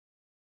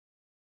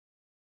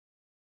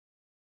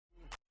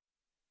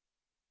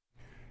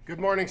Good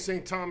morning,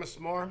 St. Thomas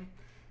More.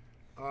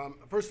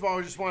 First of all,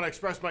 I just want to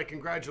express my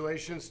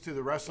congratulations to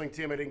the wrestling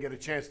team. I didn't get a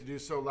chance to do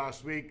so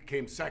last week.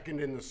 Came second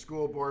in the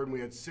school board, and we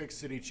had 6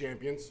 city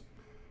champions.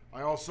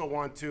 I also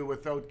want to,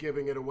 without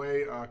giving it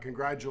away,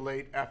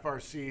 congratulate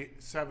FRC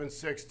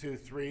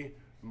 7623,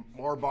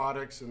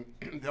 Robotics, and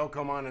they'll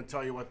come on and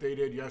tell you what they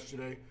did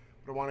yesterday.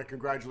 But I want to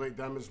congratulate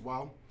them as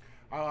well.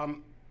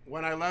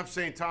 When I left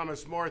St.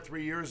 Thomas More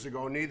 3 years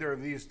ago, neither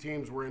of these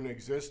teams were in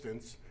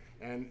existence.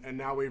 And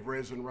now we've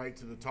risen right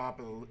to the top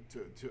of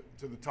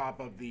the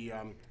top of the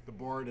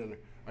board, and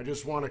I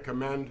just want to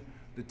commend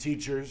the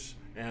teachers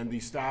and the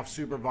staff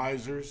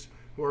supervisors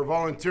who are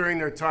volunteering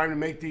their time to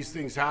make these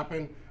things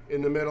happen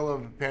in the middle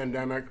of a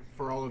pandemic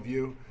for all of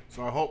you.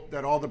 So I hope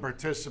that all the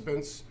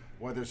participants,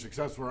 whether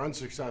successful or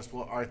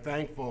unsuccessful, are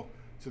thankful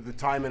to the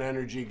time and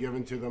energy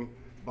given to them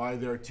by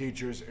their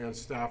teachers and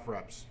staff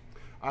reps.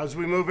 As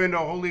we move into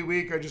Holy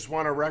Week, I just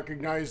want to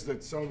recognize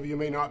that some of you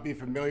may not be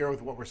familiar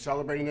with what we're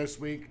celebrating this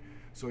week.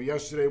 So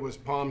yesterday was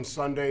Palm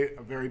Sunday,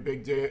 a very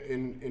big day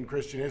in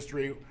Christian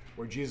history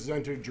where Jesus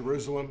entered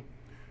Jerusalem.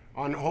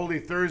 On Holy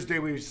Thursday,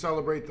 we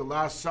celebrate the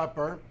Last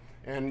Supper,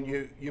 and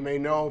you may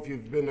know if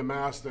you've been to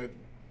Mass that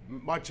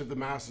much of the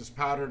Mass is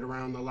patterned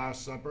around the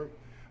Last Supper.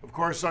 Of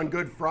course, on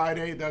Good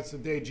Friday, that's the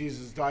day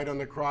Jesus died on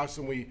the cross,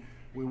 and we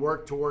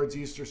work towards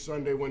Easter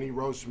Sunday when he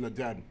rose from the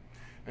dead.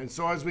 And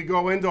so as we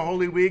go into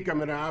Holy Week, I'm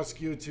going to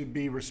ask you to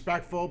be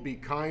respectful, be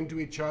kind to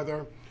each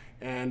other,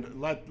 and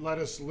let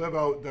us live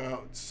out the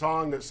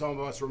song that some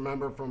of us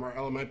remember from our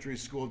elementary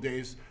school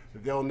days,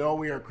 that they'll know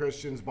we are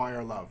Christians by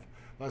our love.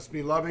 Let's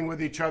be loving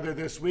with each other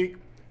this week.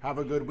 Have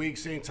a good week,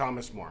 St.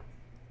 Thomas More.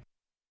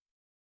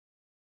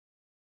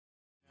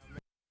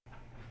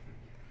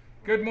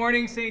 Good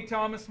morning, St.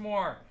 Thomas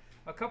More.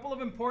 A couple of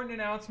important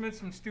announcements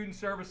from Student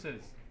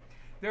Services.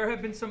 There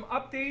have been some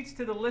updates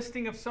to the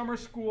listing of summer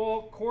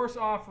school course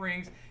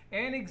offerings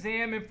and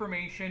exam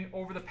information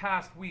over the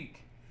past week.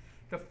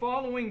 The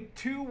following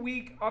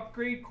 2-week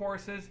upgrade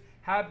courses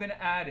have been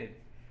added.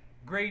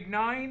 Grade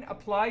 9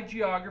 Applied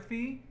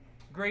Geography,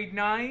 Grade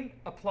 9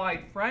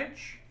 Applied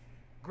French,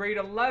 Grade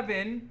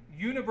 11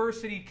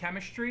 University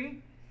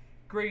Chemistry,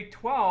 Grade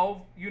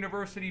 12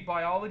 University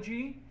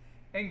Biology,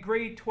 and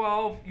Grade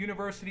 12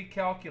 University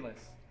Calculus.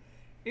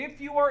 If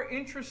you are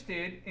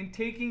interested in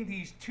taking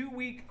these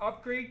 2-week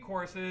upgrade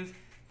courses,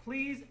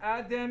 please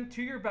add them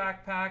to your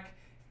backpack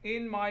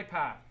in My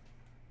Path.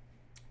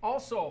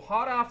 Also,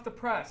 hot off the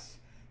press,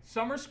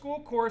 summer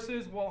school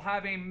courses will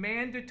have a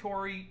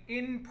mandatory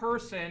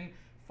in-person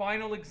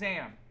final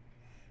exam.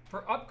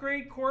 For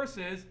upgrade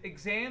courses,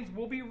 exams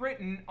will be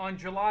written on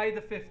July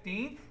the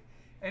 15th,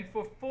 and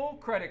for full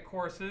credit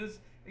courses,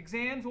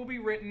 exams will be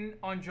written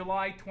on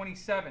July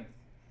 27th.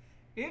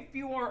 If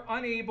you are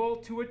unable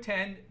to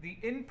attend the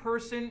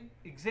in-person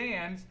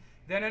exams,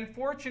 then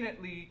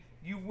unfortunately,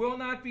 you will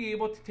not be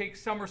able to take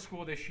summer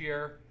school this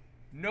year,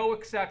 no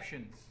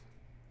exceptions.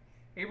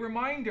 A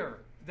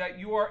reminder that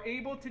you are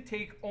able to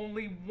take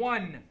only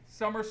one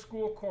summer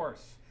school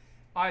course,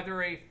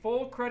 either a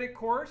full credit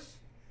course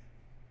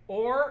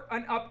or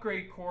an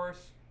upgrade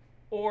course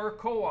or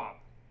co-op.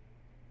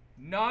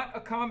 Not a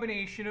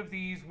combination of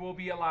these will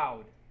be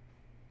allowed.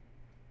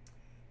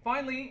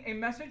 Finally, a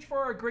message for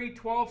our grade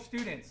 12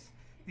 students.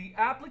 The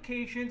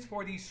applications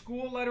for the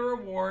School Letter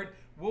Award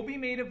will be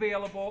made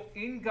available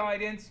in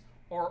guidance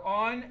or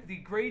on the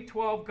grade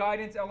 12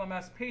 guidance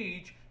LMS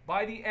page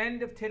by the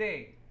end of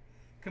today.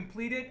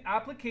 Completed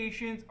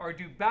applications are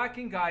due back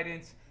in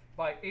guidance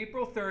by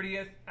April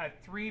 30th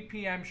at 3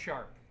 p.m.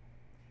 sharp.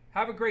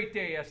 Have a great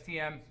day,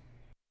 STM.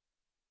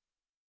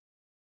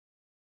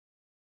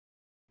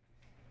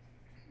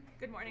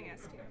 Good morning,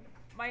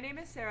 STM. My name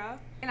is Sarah.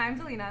 And I'm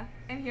Delina,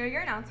 and here are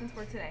your announcements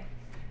for today.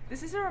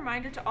 This is a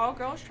reminder to all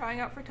girls trying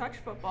out for touch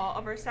football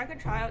of our second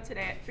tryout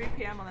today at 3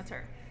 p.m. on the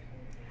turf.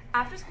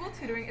 After-school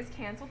tutoring is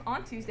canceled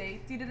on Tuesday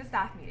due to the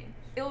staff meeting.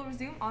 It will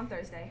resume on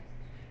Thursday.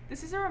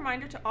 This is a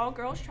reminder to all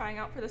girls trying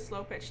out for the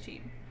slow pitch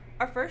team.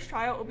 Our first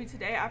tryout will be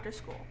today after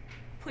school.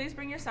 Please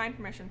bring your signed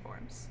permission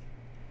forms.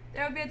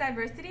 There will be a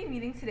diversity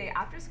meeting today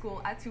after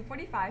school at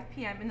 2:45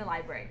 p.m. in the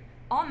library.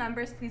 All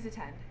members, please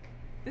attend.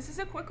 This is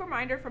a quick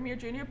reminder from your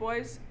junior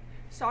boys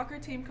soccer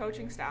team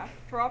coaching staff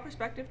for all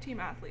prospective team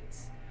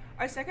athletes.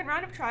 Our second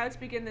round of tryouts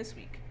begin this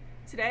week.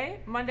 Today,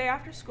 Monday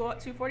after school at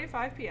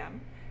 2:45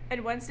 p.m.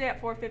 and Wednesday at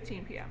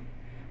 4:15 p.m.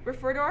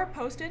 Refer to our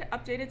posted,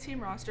 updated team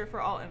roster for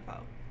all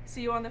info.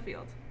 See you on the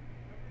field.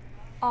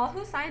 All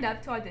who signed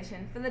up to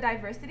audition for the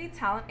Diversity,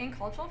 Talent, and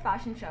Cultural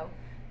Fashion Show,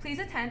 please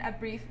attend a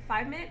brief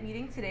 5-minute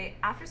meeting today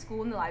after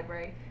school in the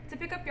library to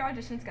pick up your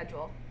audition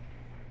schedule.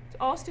 To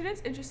all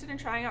students interested in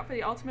trying out for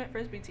the Ultimate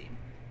Frisbee team,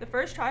 the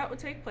first tryout will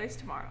take place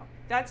tomorrow.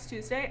 That's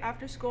Tuesday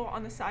after school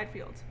on the side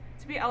field.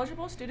 To be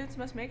eligible, students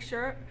must make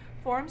sure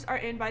forms are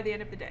in by the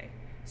end of the day.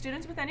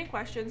 Students with any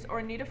questions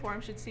or in need of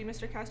forms should see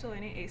Mr.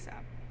 Castellani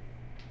ASAP.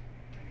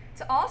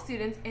 To all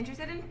students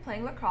interested in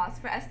playing lacrosse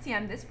for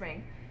STM this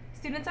spring,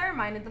 students are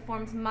reminded the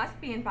forms must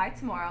be in by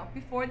tomorrow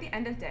before the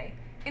end of day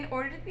in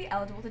order to be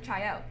eligible to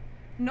try out.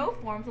 No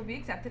forms will be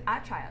accepted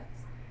at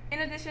tryouts. In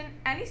addition,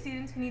 any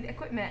students who need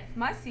equipment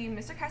must see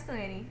Mr.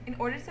 Castellani in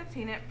order to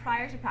obtain it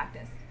prior to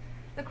practice.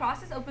 The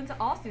cross is open to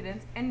all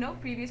students and no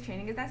previous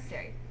training is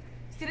necessary.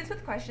 Students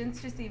with questions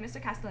should see Mr.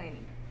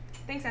 Castellani.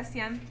 Thanks,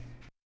 STM.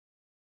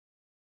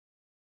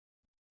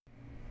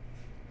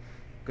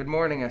 Good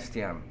morning,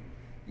 STM.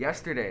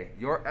 Yesterday,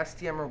 your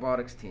STM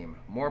robotics team,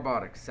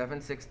 Morbotics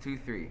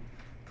 7623,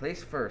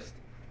 placed first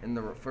in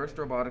the first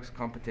robotics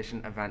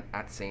competition event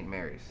at St.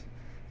 Mary's.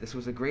 This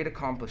was a great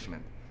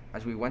accomplishment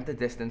as we went the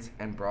distance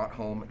and brought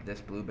home this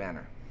blue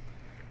banner.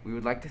 We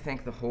would like to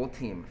thank the whole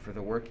team for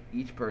the work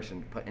each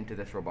person put into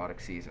this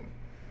robotics season.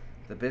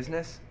 The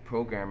business,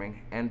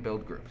 programming, and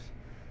build groups,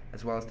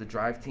 as well as the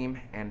drive team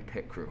and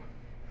pit crew.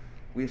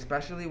 We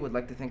especially would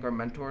like to thank our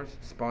mentors,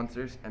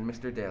 sponsors, and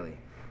Mr. Daly,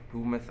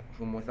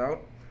 whom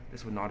without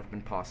this would not have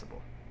been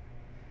possible.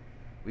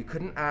 We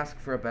couldn't ask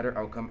for a better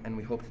outcome, and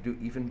we hope to do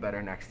even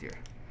better next year.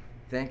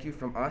 Thank you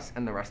from us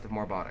and the rest of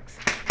Morbotics.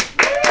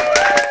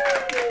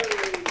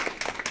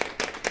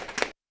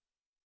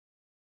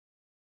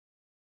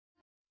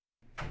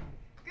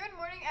 Good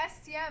morning,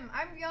 STM.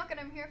 I'm Bianca and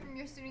I'm here from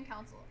your student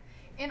council.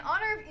 In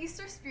honor of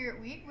Easter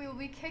Spirit Week, we will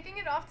be kicking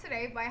it off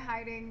today by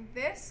hiding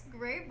this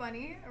gray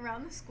bunny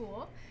around the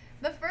school.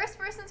 The first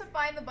person to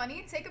find the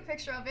bunny, take a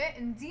picture of it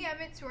and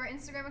DM it to our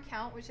Instagram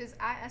account, which is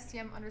at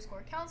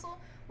STM_council,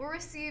 will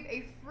receive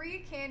a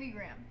free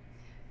candygram.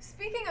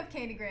 Speaking of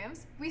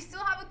candygrams, we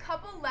still have a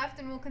couple left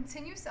and we'll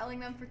continue selling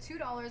them for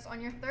 $2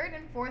 on your 3rd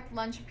and 4th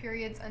lunch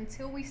periods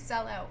until we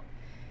sell out.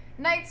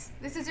 Knights,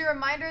 this is your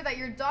reminder that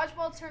your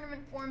dodgeball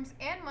tournament forms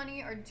and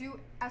money are due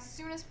as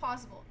soon as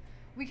possible.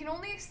 We can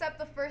only accept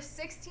the first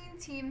 16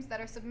 teams that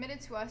are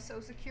submitted to us, so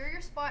secure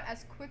your spot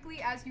as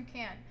quickly as you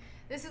can.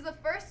 This is the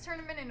first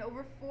tournament in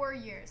over 4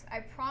 years. I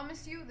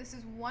promise you, this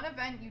is one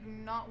event you do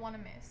not want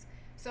to miss.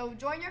 So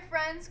join your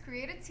friends,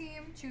 create a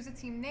team, choose a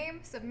team name,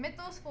 submit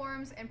those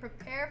forms, and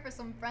prepare for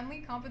some friendly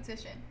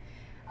competition.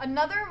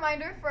 Another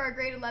reminder for our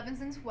grade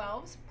 11s and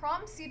 12s,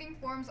 prom seating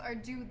forms are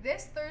due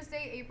this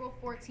Thursday, April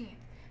 14th.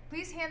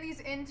 Please hand these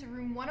in to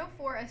room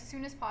 104 as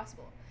soon as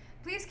possible.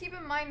 Please keep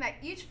in mind that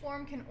each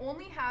form can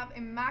only have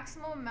a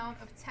maximum amount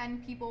of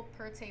 10 people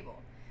per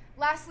table.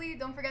 Lastly,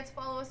 don't forget to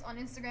follow us on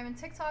Instagram and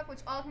TikTok, which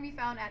all can be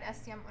found at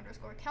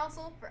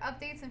STM_council for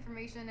updates,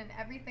 information, and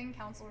everything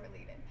council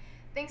related.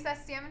 Thanks,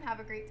 STM, and have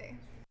a great day.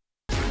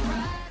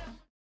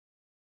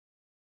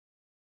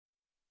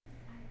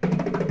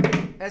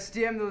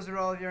 STM, those are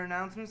all of your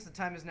announcements. The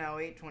time is now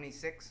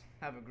 8:26.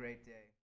 Have a great day.